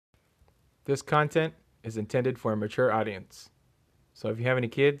This content is intended for a mature audience. So if you have any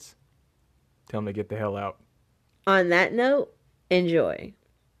kids, tell them to get the hell out. On that note, enjoy.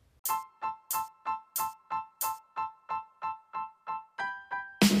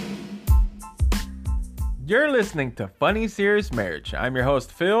 You're listening to Funny Serious Marriage. I'm your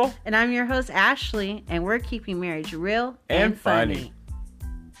host, Phil. And I'm your host, Ashley, and we're keeping marriage real And funny.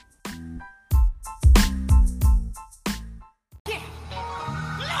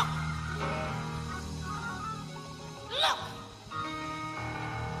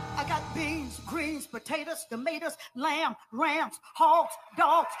 I got beans, greens, potatoes, tomatoes, lamb, rams, hogs,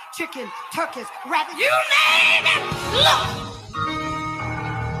 dogs, chicken, turkeys, rabbits, you name it. Look!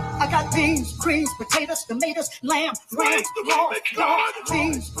 I got beans, greens, potatoes, tomatoes, lamb, rams, hogs, dogs,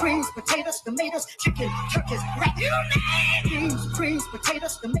 beans, greens, potatoes, tomatoes, chicken, turkeys, rabbits, you name it. Beans, greens,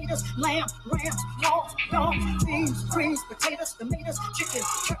 potatoes, tomatoes, lamb, rams, hogs, dogs, beans, greens, potatoes, tomatoes, chicken,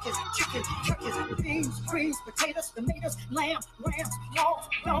 turkeys, beans, greens, potatoes, tomatoes, lamb, rams, hogs,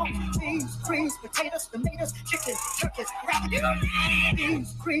 dogs, beans, greens, potatoes, tomatoes, chicken, turkeys, rabbits, you name it.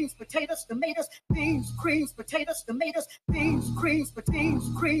 Beans, greens, potatoes, tomatoes, beans, greens, potatoes, tomatoes, beans, greens,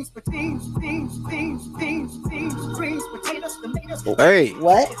 beans, greens, beans, greens, potatoes, tomatoes. Hey.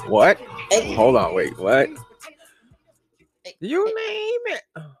 What? Hey. Hold on, wait, what? You name it.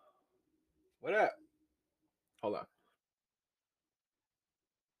 What up? Hold on.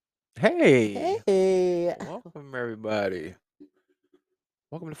 Hey. Hey. Welcome, everybody.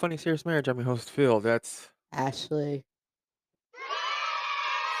 Welcome to Funny Serious Marriage. I'm your host, Phil. That's Ashley.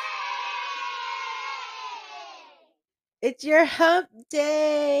 It's your hump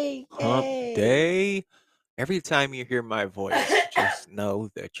day. Hump Day. Every time you hear my voice, just know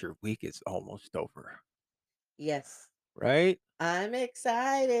that your week is almost over. Yes. Right? I'm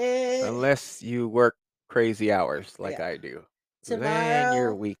excited. Unless you work crazy hours like I do. Then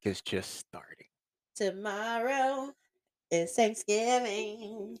your week is just starting. Tomorrow is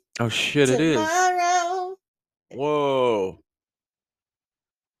Thanksgiving. Oh, shit, it is. Tomorrow. Whoa.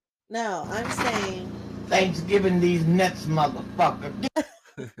 No, I'm saying Thanksgiving these nuts, motherfucker.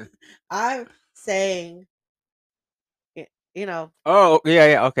 I'm saying, you know. Oh,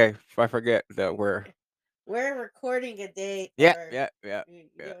 yeah, okay. I forget that we're recording a day. Yeah. You know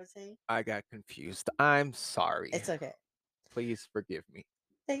what I'm saying? I got confused. I'm sorry. It's okay. Please forgive me.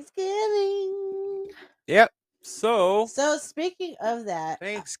 Thanksgiving. Yep. So speaking of that,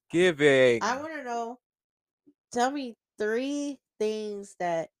 Thanksgiving. I want to know. Tell me 3 things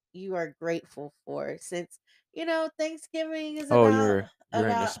that you are grateful for, since Thanksgiving is Oh, about you're in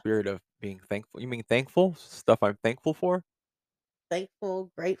the spirit of being thankful. You mean thankful? Stuff I'm thankful for?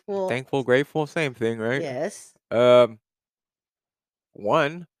 thankful, grateful. Thankful, grateful, same thing, right? Yes.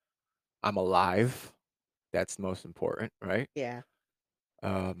 One, I'm alive. That's the most important, right? Yeah.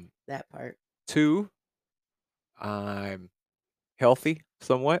 That part. 2, I'm healthy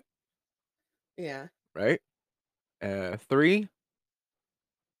somewhat, Yeah. right? 3,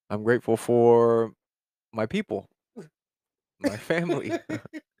 I'm grateful for my people, my family.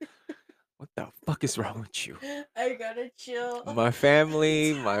 What the fuck is wrong with you? I gotta chill. My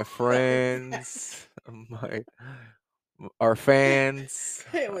family, my friends, our fans,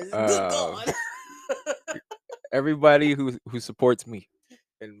 It was good God. everybody who supports me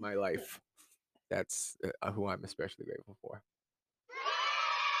in my life. That's who I'm especially grateful for.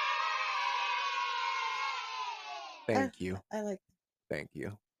 Thank you. I like. Thank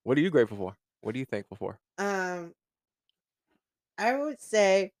you. What are you grateful for? What are you thankful for? I would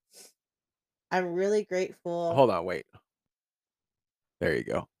say I'm really grateful. Hold on, wait. There you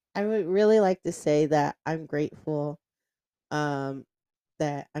go. I would really like to say that I'm grateful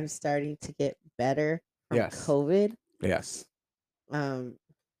that I'm starting to get better from COVID. Yes.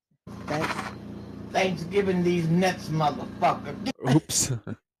 That's Thanksgiving these nuts, motherfucker. Oops.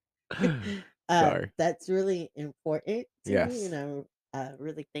 Sorry. That's really important to me, Yes. and I'm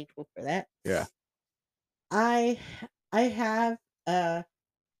really thankful for that. Yeah. I have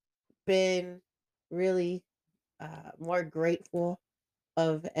been really more grateful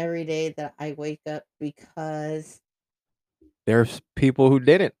of every day that I wake up, because There's people who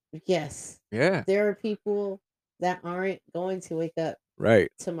didn't. yes, Yeah. there are people that aren't going to wake up Right.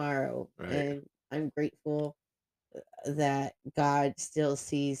 tomorrow, Right. and I'm grateful that God still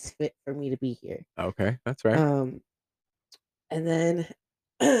sees fit for me to be here. Okay, that's right. And then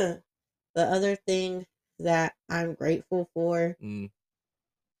the other thing that I'm grateful for,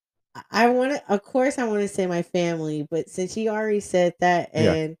 I want to, of course, I want to say my family, but since you already said that,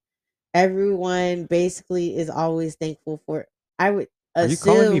 Yeah. and everyone basically is always thankful for, I would Are you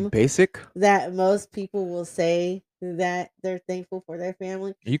calling me assume basic? that most people will say that they're thankful for their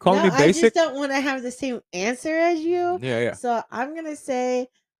family. Are you calling No, me I just basic? don't want to have the same answer as you. Yeah, yeah. So I'm gonna say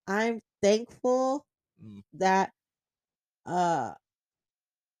I'm thankful Mm. that uh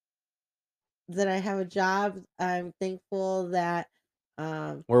that I have a job. I'm thankful that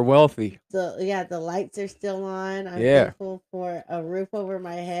We're wealthy. the lights are still on. I'm Yeah. thankful for a roof over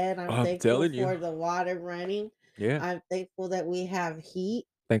my head. I'm I'm thankful telling for you. the water running. Yeah. I'm thankful that we have heat.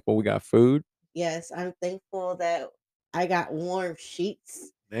 Thankful we got food. Yes, I'm thankful that I got warm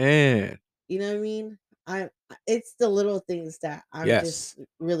sheets. Man. You know what I mean? I It's the little things that I'm Yes. just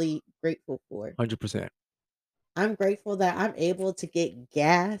really grateful for. 100%. I'm grateful that I'm able to get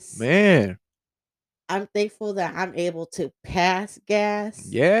gas. Man. I'm thankful that I'm able to pass gas.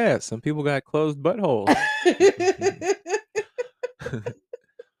 Yeah. Some people got closed buttholes.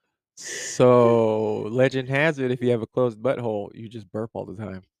 So legend has it, if you have a closed butthole, you just burp all the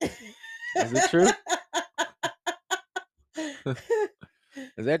time. Is it true?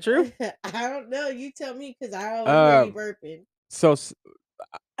 Is that true? I don't know. You tell me because I always hear you burping. So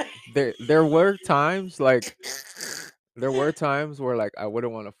there were times like where like I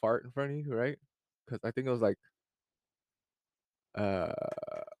wouldn't want to fart in front of you, right? Because I think it was uh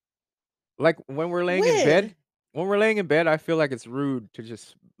like when we're laying in bed. When? When we're laying in bed, I feel like it's rude to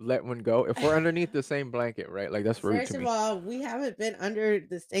just let one go. If we're underneath the same blanket, right? Like that's rude to First of me. all, we haven't been under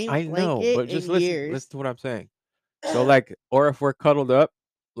the same I know, blanket but in just listen years. to what I'm saying. So like, or if we're cuddled up,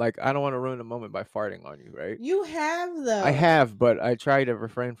 like I don't want to ruin the moment by farting on you, right? You have I though. have, but I try to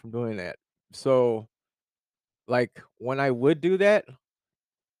refrain from doing that. So like when I would do that,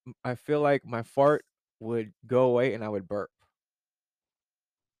 I feel like my fart would go away and I would burp.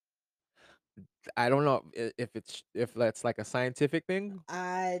 I don't know if that's like a scientific thing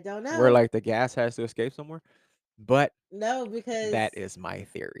I don't where know. like the gas has to escape somewhere, but No, that is my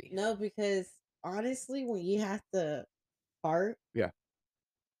theory. because honestly, when you have to fart Yeah.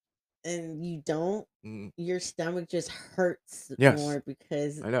 and you don't, Mm. your stomach just hurts Yes, more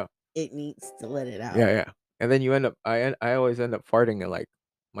because I know. it needs to let it Yeah, out. yeah. And then you end up I always end up farting in like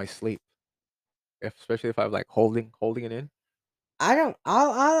my sleep, especially if I'm like holding it in. I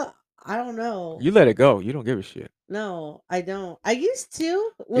don't know. You let it go. You don't give a shit. No, I don't. I used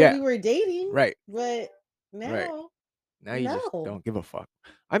to when Yeah. we were dating, Right. but Right. now, Now you just no. don't give a fuck.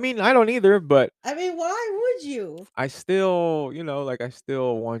 I mean, I don't either, but I mean, why would you? I still, like I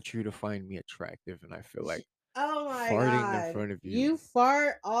still want you to find me attractive, and I feel like Oh my farting in god. front of you You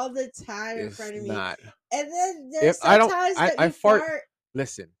fart all the time in is front of me. not. And then If there's I don't, sometimes that I you fart. fart,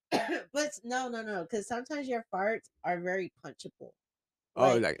 Listen. but no, because sometimes your farts are very punchable.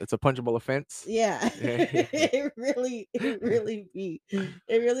 Oh, Like, like it's a punchable offense. yeah, Yeah, yeah, yeah. it really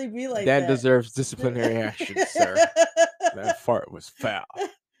be like That that. deserves disciplinary action, sir. That fart was foul.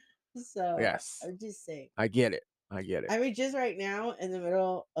 So Yes, I'm just saying. I get it. I get it. I mean, just right now in the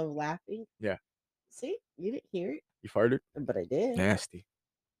middle of laughing. Yeah, See, you didn't hear it, you farted. but I did. Nasty.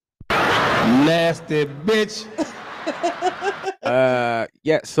 Nasty bitch.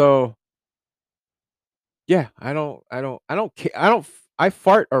 Yeah. So yeah, I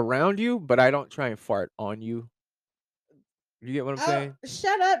fart around you, but I don't try and fart on you. You get what I'm Oh, saying?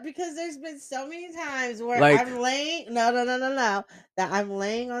 shut up! Because there's been so many times where Like, I'm laying. No. That I'm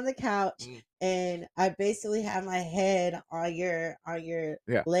laying on the couch mm, and I basically have my head on your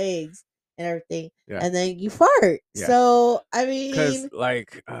yeah, legs and everything, yeah, and then you fart. yeah. So I Cause mean,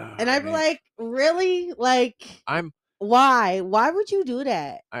 like, and I'd be man, like, really? Like, I'm why? Why would you do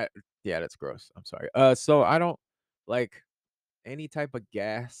that? I yeah, that's gross. I'm sorry. So I don't like any type of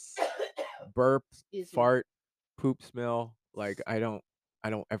gas, burp, Excuse me. fart, poop smell. Like I don't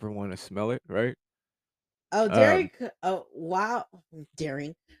ever want to smell it. Right? Oh, Um.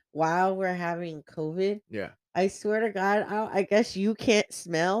 while we're having COVID, Yeah. I swear to God, I guess you can't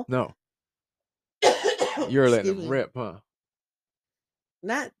smell. No, you're letting Excuse them me. rip, huh?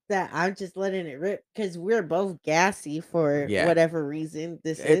 Not that I'm just letting it rip because we're both gassy for Yeah. whatever reason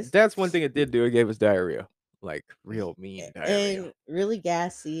this is. That's one thing it did do. It gave us diarrhea, like real mean diarrhea, And really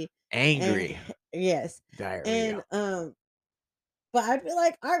gassy. And angry yes. diarrhea. And but I feel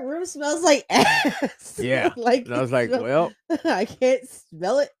like our room smells like ass. Yeah. Like And I was like, well, I can't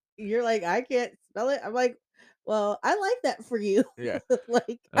smell it. You're like, I can't smell it. I'm like, well, I like that for you. yeah.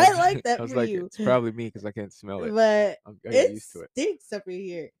 Like, I I was, like I that was for like, you. it's probably me because I can't smell it. But I get it used to it. stinks up in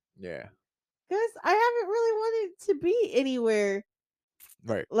here. Yeah. Because I haven't really wanted to be anywhere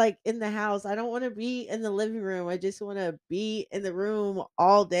Right. like in the house. I don't want to be in the living room. I just want to be in the room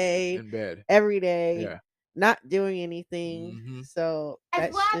all day, In bed. every day, Yeah. not doing anything. Mm-hmm. So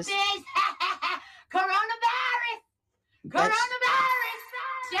That's what just this coronavirus. that's Coronavirus.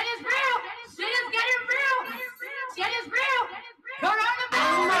 Shit is real. Shit is getting real. Shit is real.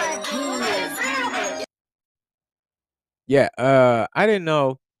 Coronavirus. Shit is real. Yeah, I didn't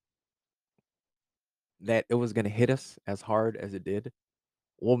know that it was gonna hit us as hard as it did.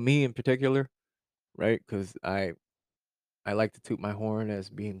 Well, me in particular, right? Because I like to toot my horn as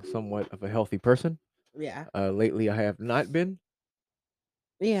being somewhat of a healthy person. Yeah. Lately, I have not been,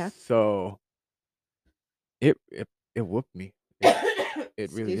 Yeah. so it whooped me.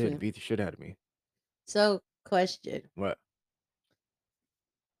 It really Excuse did. It me. beat the shit out of me. So, question. What?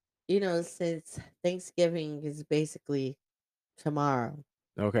 Since Thanksgiving is basically tomorrow,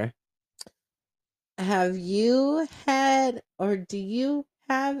 Okay. have you had or do you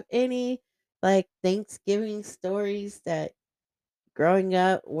have any like Thanksgiving stories that growing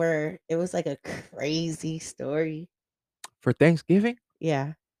up where it was like a crazy story? For Thanksgiving?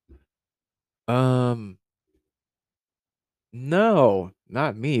 Yeah. Um, no,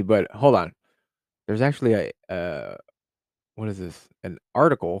 not me. But hold on. There's actually what is this? An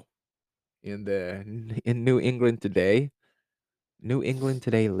article in New England Today. New England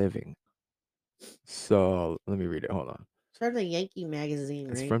Today Living. So let me read it. Hold on. It's from the Yankee magazine,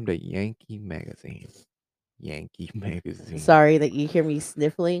 It's right? from the Yankee magazine. Yankee magazine. Sorry that you hear me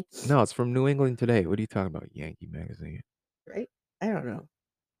sniffling, No, it's from New England Today. What are you talking about? Yankee magazine. right? I don't know.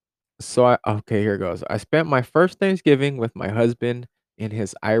 So okay, here goes. I spent my first Thanksgiving with my husband in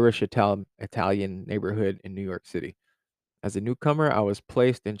his Irish Italian neighborhood in New York City. As a newcomer, I was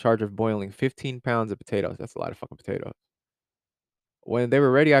placed in charge of boiling 15 pounds of potatoes. That's a lot of fucking potatoes. When they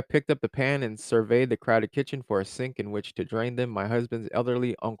were ready, I picked up the pan and surveyed the crowded kitchen for a sink in which to drain them. My husband's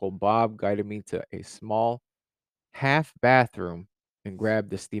elderly Uncle Bob guided me to a small half bathroom and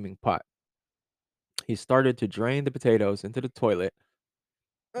grabbed the steaming pot. He started to drain the potatoes into the toilet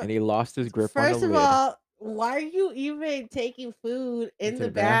Uh, and he lost his grip on the First of lid. all, why are you even taking food in Into the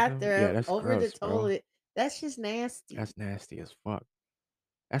the bathroom? Yeah, bathroom that's over the gross, bro. toilet? That's just nasty. That's nasty as fuck.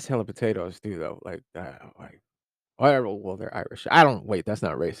 That's hella potatoes too, though. Like whatever. Well, they're Irish. I don't. Wait, that's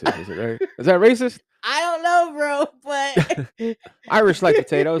not racist, is it? Right? Is that racist? I don't know, bro, but Irish like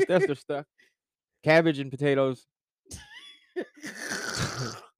potatoes. That's their stuff. Cabbage and potatoes.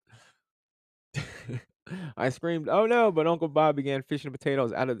 I screamed, "Oh no!" But Uncle Bob began fishing the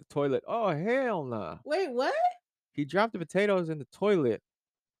potatoes out of the toilet. Oh hell nah! wait, what? He dropped the potatoes in the toilet,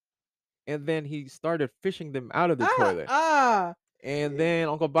 and then he started fishing them out of the Ah, toilet. ah, And then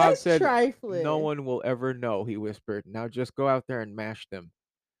Uncle Bob that's said, "No trifling. one will ever know," he whispered. "Now just go out there and mash them."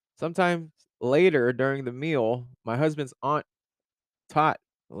 Sometime later during the meal, my husband's aunt Tot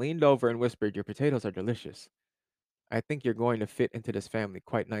leaned over and whispered, "Your potatoes are delicious. I think you're going to fit into this family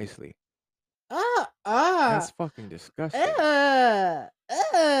quite nicely." Ah, That's ah, fucking disgusting. uh.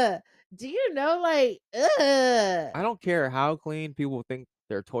 Do you know, like, I don't care how clean people think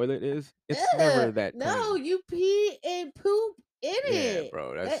their toilet is. It's never that no, clean. you pee and poop in Yeah, it.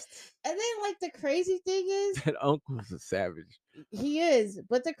 bro. That, That's and then, like, the crazy thing is, that uncle's a savage. he is.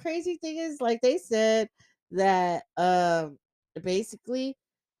 But the crazy thing is, like they said, that basically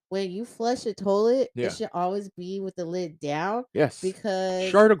when you flush a toilet, it Yeah. should always be with the lid down Yes. because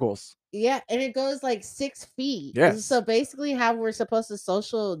Sharticles. yeah, and it goes like 6 feet. So Yes. basically, how we're supposed to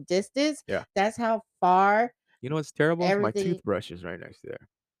social distance, Yeah. that's how far You know what's terrible? Is my everything. toothbrush is right next to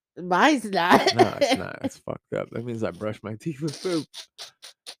there. Mine's not. No, it's not. It's fucked up. That means I brush my teeth with poop.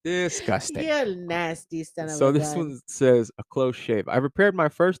 Disgusting. You're a nasty son of So a this gun. one says a close shave. I prepared my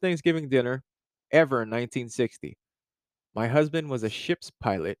first Thanksgiving dinner ever in 1960. My husband was a ship's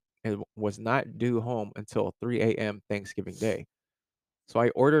pilot and was not due home until 3 a.m. Thanksgiving Day. So I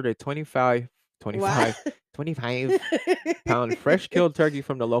ordered a 25, What? 25 pound fresh killed turkey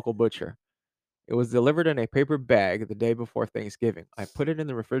from the local butcher. It was delivered in a paper bag the day before Thanksgiving. I put it in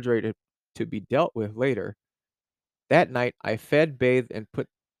the refrigerator to be dealt with later. That night, I fed, bathed, and put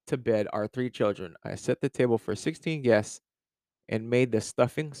to bed our three children. I set the table for 16 guests and made the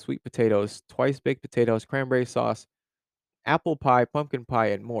stuffing, sweet potatoes, twice baked potatoes, cranberry sauce, apple pie, pumpkin pie,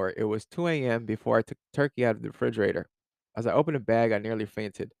 and more. It was 2 a.m. before I took the turkey out of the refrigerator. As I opened the bag, I nearly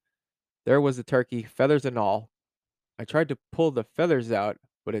fainted. There was the turkey, feathers and all. I tried to pull the feathers out,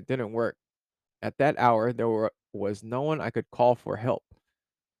 but it didn't work. At that hour, was no one I could call for help.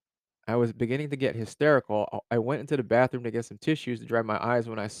 I was beginning to get hysterical. I went into the bathroom to get some tissues to dry my eyes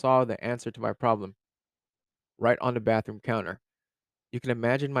when I saw the answer to my problem right on the bathroom counter. You can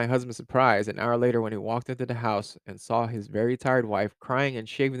imagine my husband's surprise an hour later when he walked into the house and saw his very tired wife crying and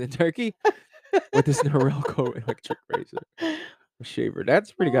shaving the turkey with his Norelco electric razor shaver.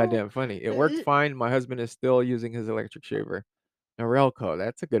 That's pretty Oh, goddamn funny. It worked fine. My husband is still using his electric shaver. Norelco,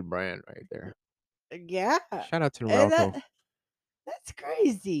 that's a good brand right there. yeah. Shout out to And Norelco. that's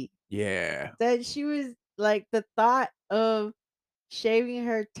crazy Yeah. that she was like the thought of shaving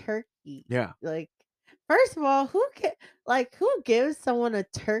her turkey. Yeah. Like, first of all, who gives someone a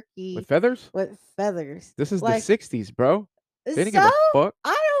With turkey feathers? with feathers? This is the Like, 60s, bro. They didn't so give a fuck.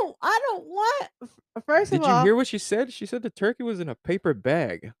 I don't want. First of Did you all, hear what she said? She said the turkey was in a paper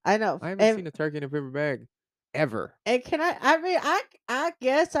bag. I know, I haven't seen a turkey in a paper bag ever. and can I mean, I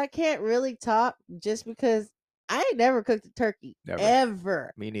guess I can't really talk just because I ain't never cooked a turkey Never.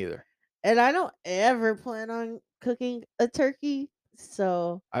 ever, Me neither. and I don't ever plan on cooking a turkey.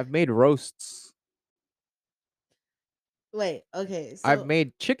 So I've made roasts. wait, okay, I've so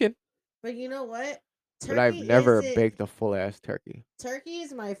made chicken, but you know what? but I've Turkey never isn't baked a full ass turkey. Turkey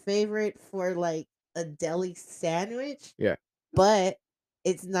is my favorite for like a deli sandwich, Yeah. but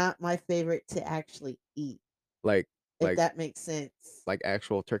it's not my favorite to actually eat, Like if like that makes sense. like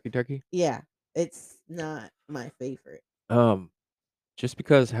actual turkey. Yeah, it's not my favorite. Um, just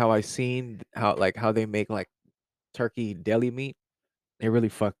because how I seen how they make like turkey deli meat, it really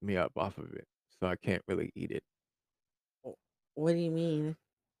fucked me up off of it. So I can't really eat it. What do you mean?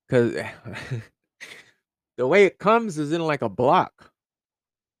 Cause the way it comes is in like a block.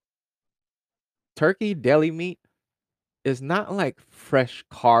 Turkey deli meat is not like fresh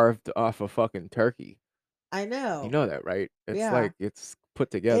carved off a fucking turkey. I You know. know that, right? It's Yeah. like it's put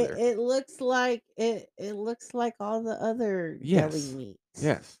It together. it looks like it looks like all the other deli Yes. meats.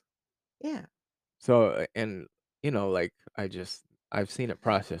 Yes. Yeah. So and like I've seen it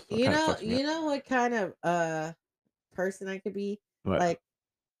processed, so it kind of fucks me up. You know what kind of person I could be? But Like,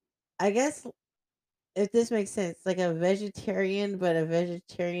 I guess if this makes sense, like a vegetarian, but a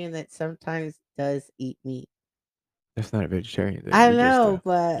vegetarian that sometimes does eat meat. that's not a vegetarian then. I know,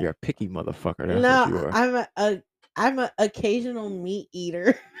 but You're a picky motherfucker. That's what no, you are. I'm a occasional meat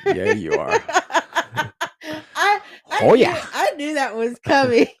eater. Yeah, you are. Oh yeah. I knew that was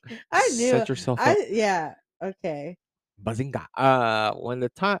coming. I knew Set yourself up. yeah. Okay. Bazinga. When the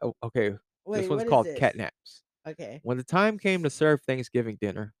time okay, this Wait, one's what is called this? catnaps. Okay. When the time came to serve Thanksgiving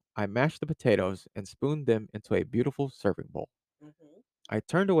dinner, I mashed the potatoes and spooned them into a beautiful serving bowl. Mhm. I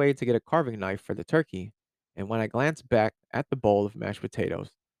turned away to get a carving knife for the turkey, and when I glanced back at the bowl of mashed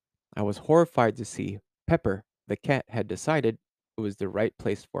potatoes, I was horrified to see Pepper, the cat, had decided it was the right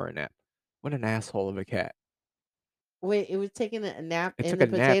place for a nap. What an asshole of a cat. Wait, it was taking a nap It in took a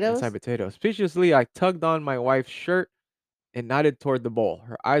the nap inside potatoes? potatoes. Suspiciously, I tugged on my wife's shirt and nodded toward the bowl.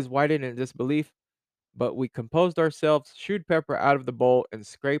 Her eyes widened in disbelief, but we composed ourselves, shooed Pepper out of the bowl, and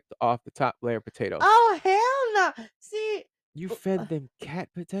scraped off the top layer of potatoes. Oh, hell no. See, You l- fed them cat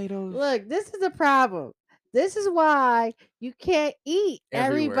potatoes? look, this is the problem. This is why you can't eat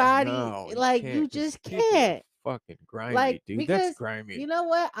Everywhere. everybody. No, you Like, can't you because just people are can't. fucking Like, grimy, dude. That's because grimy. you know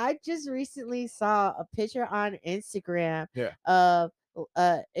what? I just recently saw a picture on Instagram Yeah. of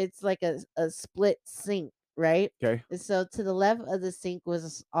it's like a split sink, right? Okay. And so to the left of the sink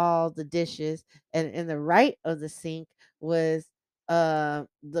was all the dishes, and in the right of the sink was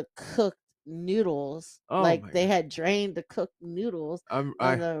the cooked noodles. Oh Like my they god. had drained the cooked noodles I'm on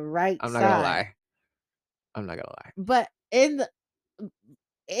I the right I'm not gonna side. lie. I'm not gonna lie. But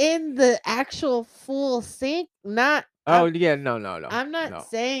in the actual full sink, not Oh yeah, no, no, no, I'm not no.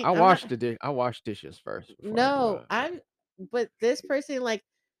 saying I'm not I wash dishes first before I do no, it. I'm but this person like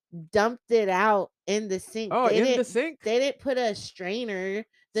dumped it out in the sink. Oh, in the sink? They didn't put a strainer.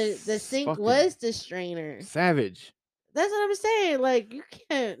 The sink Fucking was the strainer. savage. That's what I'm saying. Like you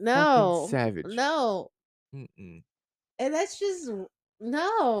can't Fucking no. savage. No. Mm-mm. And that's just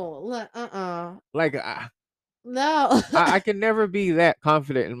no. Like No. I can never be that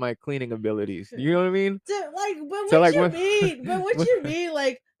confident in my cleaning abilities. You know what I mean? Like, but So what like you mean? But what when you mean?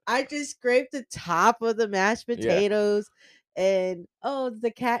 Like, I just scraped the top of the mashed yeah. potatoes, and oh,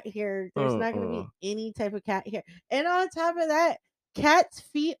 the cat hair. There's not gonna Uh-uh. be any type of cat hair. And on top of that, cats'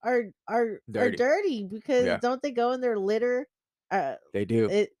 feet are Dirty. dirty because Yeah, don't they go in their litter? Uh, they do.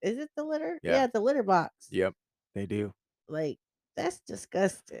 is it the litter? Yeah. Yeah, the litter box. Yep. They do. Like, that's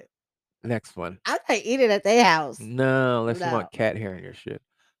disgusting. Next one. I can't eat it at their house. No, unless you No. want cat hair in your shit.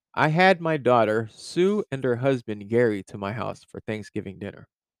 I had my daughter, Sue, and her husband, Gary, to my house for Thanksgiving dinner.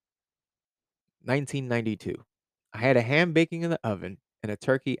 1992. I had a ham baking in the oven and a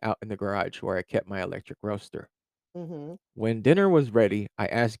turkey out in the garage where I kept my electric roaster. Mm-hmm. When dinner was ready, I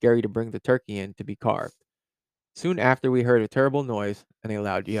asked Gary to bring the turkey in to be carved. Soon after, we heard a terrible noise and a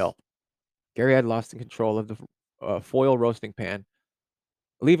loud yell. Gary had lost control of the foil roasting pan,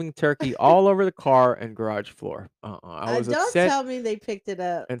 leaving turkey all over the car and garage floor. I was Don't upset, tell me they picked it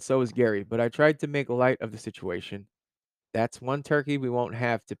up. and so was Gary, but I tried to make light of the situation. That's one turkey we won't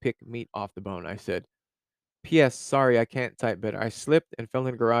have to pick meat off the bone, I said. P.S. Sorry, I can't type better. I slipped and fell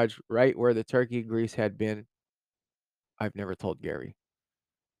in the garage right where the turkey grease had been. I've never told Gary.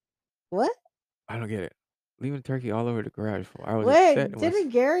 What? I don't get it. Leaving turkey all over the garage floor. I was upset Wait, and didn't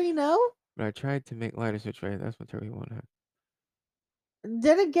was, Gary know? but I tried to make light of the situation. That's when turkey won't.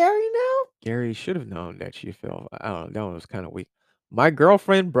 Didn't Gary know? Gary should have known that she fell. I don't know. That one was kind of weak. My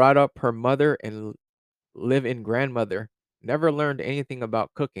girlfriend brought up her mother and live-in grandmother. Never learned anything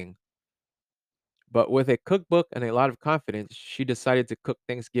about cooking, but with a cookbook and a lot of confidence, she decided to cook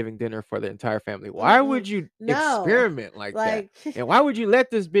Thanksgiving dinner for the entire family. Why Mm-mm. would you No. experiment like that? Like And why would you let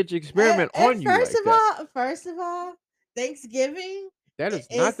this bitch experiment and on you like that? first of all, Thanksgiving That is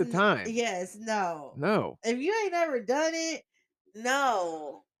not is the time. yes, no. No. If you ain't never done it,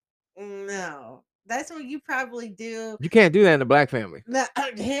 no. No. That's what you probably do. You can't do that in the black family. No,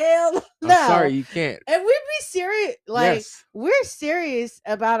 hell I'm no. sorry, you can't. And we be serious, like Yes. we're serious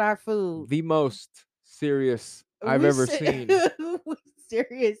about our food. The most serious I've We ever se- seen we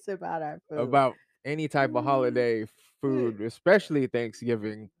serious about our food. about any type of holiday food, especially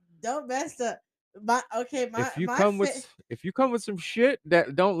Thanksgiving. Don't mess up my okay. If you My come with if you come with some shit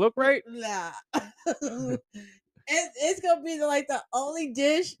that don't look right, nah. It's gonna be like the only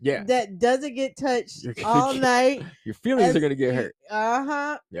dish yeah, that doesn't get touched you're gonna all night. your feelings are As gonna get hurt.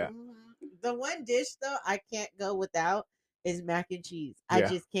 uh-huh. Yeah, The one dish though I can't go without is mac and cheese. I yeah.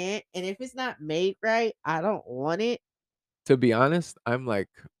 just can't. And if it's not made right, I don't want it. To be honest, I'm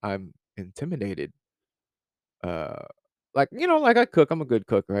intimidated. Uh, like like I cook. I'm a good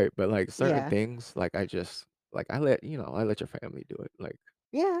cook, right? But like certain Yeah. things, like I just like I let your family do it. Like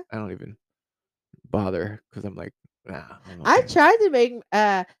Yeah. I don't even bother because I'm like, nah, I'm I okay. tried to make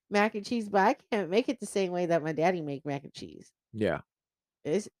mac and cheese, but I can't make it the same way that my daddy make mac and cheese. Yeah,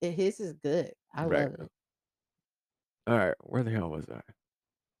 His is good. I right. love it. All right, where the hell was I?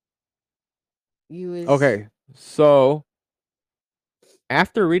 You was Okay, so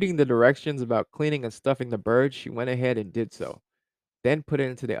after reading the directions about cleaning and stuffing the bird, she went ahead and did so. Then put it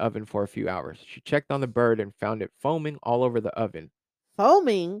into the oven for a few hours. She checked on the bird and found it foaming all over the oven.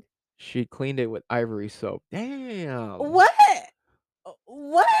 foaming. She cleaned it with ivory soap. Damn. What?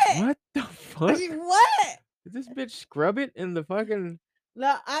 What? What the fuck? What? Did this bitch scrub it in the fucking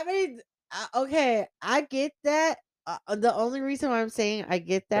No, I mean, okay, I get that. The only reason why I'm saying I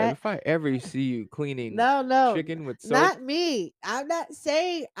get that, if I ever see you cleaning no, chicken with soap, not me. I'm not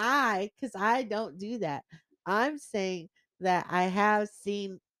saying because I don't do that. I'm saying that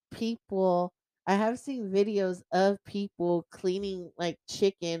people, I have seen videos of people cleaning like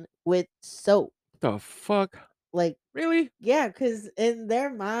chicken with soap. the fuck? Like, Really? yeah, because in their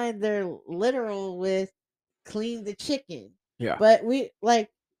mind, they're literal with clean the chicken. Yeah. But we like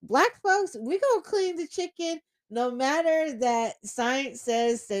black folks, we gonna clean the chicken no matter that science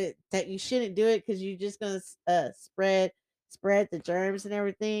says that you shouldn't do it because you're just gonna spread the germs and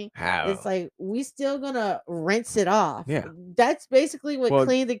everything. It's How? like we still gonna rinse it off. Yeah. That's basically what Well,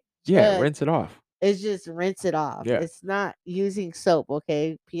 clean the yeah, uh rinse it off. is just rinse it off. Yeah. It's not using soap,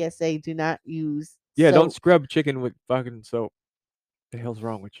 okay? PSA, do not use Yeah, don't soap. scrub chicken with fucking soap. The hell's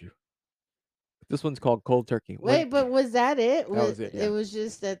wrong with you? This one's called cold turkey. Wait, but was that it? That was it, It yeah. was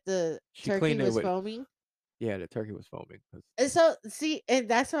just that the She turkey cleaned it was with foaming? yeah, the turkey was foaming. And so see, and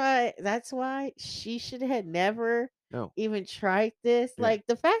that's why she should have never No. even tried this. Yeah. Like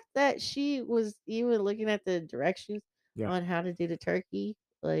the fact that she was even looking at the directions Yeah. on how to do the turkey,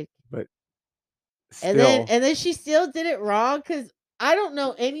 like But and then still, and then she still did it wrong because I don't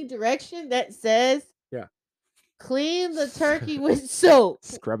know any direction that says yeah. clean the turkey with soap.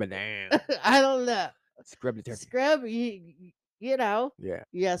 Scrub it down. I don't know. Scrub the turkey. Scrub you know Yeah.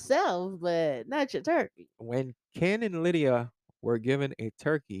 yourself, but not your turkey. When Ken and Lydia were given a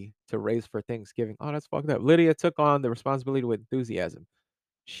turkey to raise for Thanksgiving, oh, that's fucked up. Lydia took on the responsibility with enthusiasm.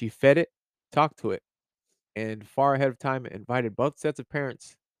 She fed it, talked to it, and far ahead of time invited both sets of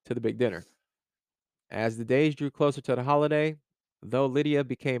parents to the big dinner. As the days drew closer to the holiday, though Lydia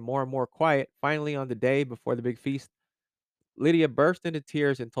became more and more quiet, finally on the day before the big feast, Lydia burst into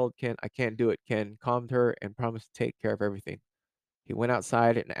tears and told Ken, I can't do it. Ken calmed her and promised to take care of everything. He went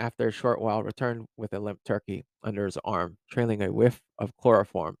outside and after a short while returned with a limp turkey under his arm, trailing a whiff of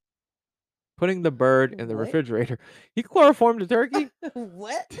chloroform. Putting the bird in the What? refrigerator, he chloroformed the turkey.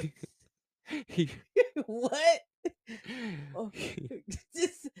 What? he, What? Oh,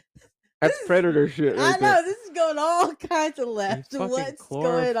 this, that's predator shit I right there. know this is going all kinds of He left. fucking What's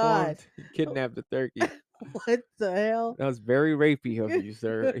going on? chloroformed. He kidnapped the turkey. What the hell? That was very rapey of you,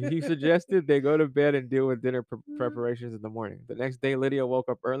 sir. He suggested they go to bed and deal with dinner preparations in the morning. The next day, Lydia woke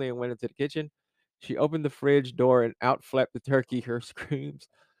up early and went into the kitchen. She opened the fridge door and out flapped the turkey. Her screams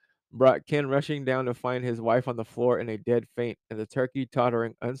brought Ken rushing down to find his wife on the floor in a dead faint and the turkey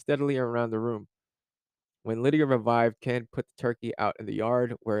tottering unsteadily around the room. When Lydia revived, Ken put the turkey out in the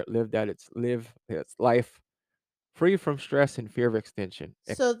yard where it lived out its life, free from stress and fear of extinction.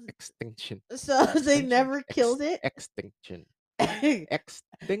 So Extinction. so they Extinction? never killed it. Extinction. I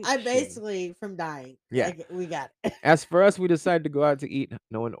Extinction. basically from dying. Yeah. We got it. As for us, we decided to go out to eat.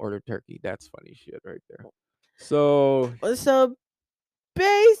 No one ordered turkey. That's funny shit right there. So, So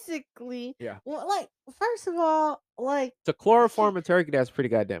basically, yeah. well, like first of all, like To he chloroform a turkey, that's pretty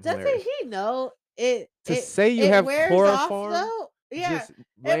goddamn doesn't hilarious. he know it To say you it have wears off chloroform though? Yeah. just And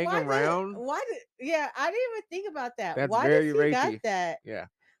laying around, why did yeah, I didn't even think about that. that's Why does very he got rapey. that? Yeah.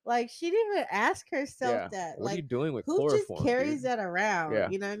 Like she didn't even ask herself Yeah. that. What are you Like doing with who just chloroform, carries dude? that around? Yeah.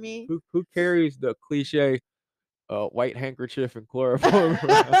 You know what I mean? Who carries the cliche white handkerchief and chloroform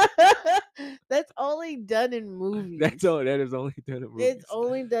around? That's only done in That's movies. all. That is only done in It's movies,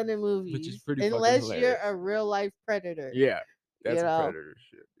 only done in which is movies. pretty fucking Unless you're hilarious. a real life predator. Yeah, You that's a know? predator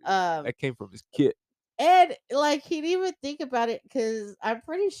shit, dude. Um That came from his kit. and like he didn't even think about it because I'm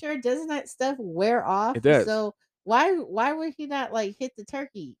pretty sure doesn't that stuff wear off? It does. So why would he not like hit the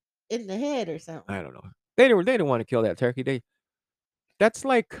turkey in the head or something? I don't know. They didn't want to kill that turkey. That's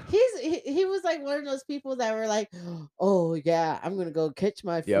like, He was like one of those people that were like, oh yeah, I'm gonna go catch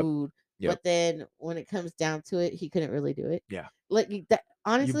my yep, food, yep, but then when it comes down to it, he couldn't really do it. yeah. Like that, You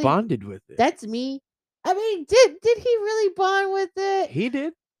honestly, bonded with it. that's me. I mean, did he really bond with it? He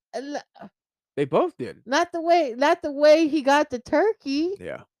did. Uh, They both did. not the way he got the turkey.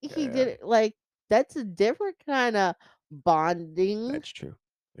 Yeah, yeah, He yeah. did it like that's a different kind of bonding, That's true.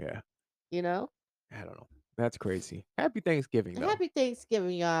 Yeah, you know. I don't know. That's crazy. Happy Thanksgiving though. Happy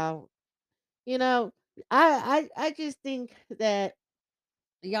Thanksgiving, y'all. You know, I just think that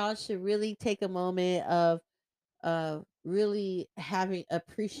y'all should really take a moment of really having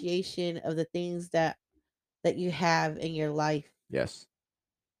appreciation of the things that you have in your life. Yes.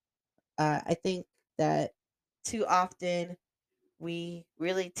 I think that too often we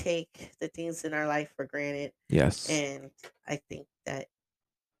really take the things in our life for granted, Yes. and I think that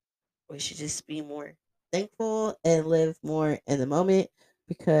we should just be more thankful and live more in the moment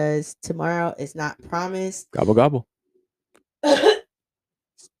because tomorrow is not promised. Gobble gobble.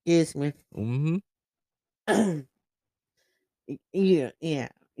 Excuse me. Mm-hmm. Yeah, yeah.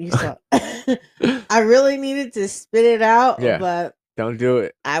 You saw. I really needed to spit it out, Yeah. but Don't do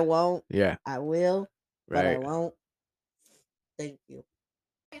it. I won't. Yeah. I will, but I Right. won't. Thank you.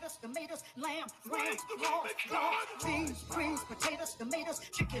 Tomatoes, lamb, ram, hog, dog, beans, greens, potatoes, tomatoes,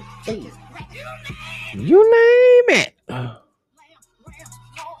 chicken, Hey, chicken, rat, You name it. lamb, ram,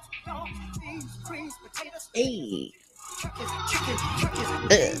 hog, dog, beans, greens, potatoes, hey. chicken,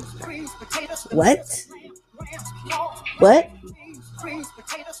 beans, greens, potatoes, What? lamb, ram, hog, What? beans, greens,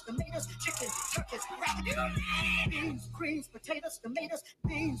 potatoes, tomatoes, chicken, turkeys, rat, beans, greens, potatoes, tomatoes,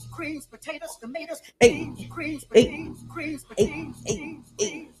 beans, greens, potatoes, tomatoes, beans, Hey, greens, hey, beans, greens, hey, beans, hey, beans, hey,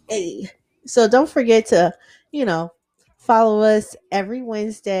 beans, hey. So don't forget to, you know, follow us every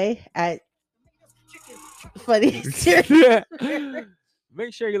Wednesday at chicken, Funny Serious.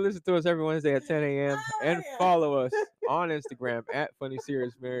 Make sure you listen to us every Wednesday at 10 a.m. Oh and my follow us on Instagram at Funny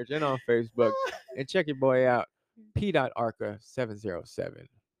Serious Marriage and on Facebook. God. And check your boy out, P.Arca707.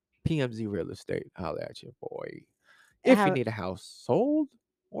 PMZ Real Estate. Holla at you, boy. If you Have need a house sold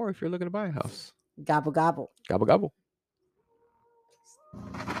or if you're looking to buy a house. gobble gobble. Gobble gobble.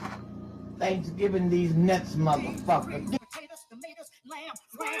 Thanksgiving these nuts, motherfucker. potatoes, tomatoes, lamb,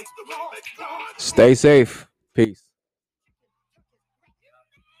 ram, hog, dog, Stay safe. Peace.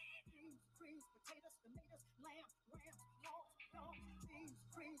 beans, greens, potatoes, tomatoes, lamb, ram, hog, dog, beans,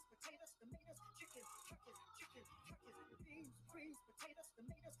 greens, potatoes, tomatoes, chicken, beans, greens, potatoes,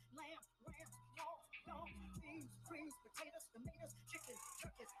 tomatoes, lamb, ram, hog, dog, beans, greens, potatoes, tomatoes, chicken,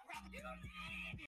 turkeys, rat.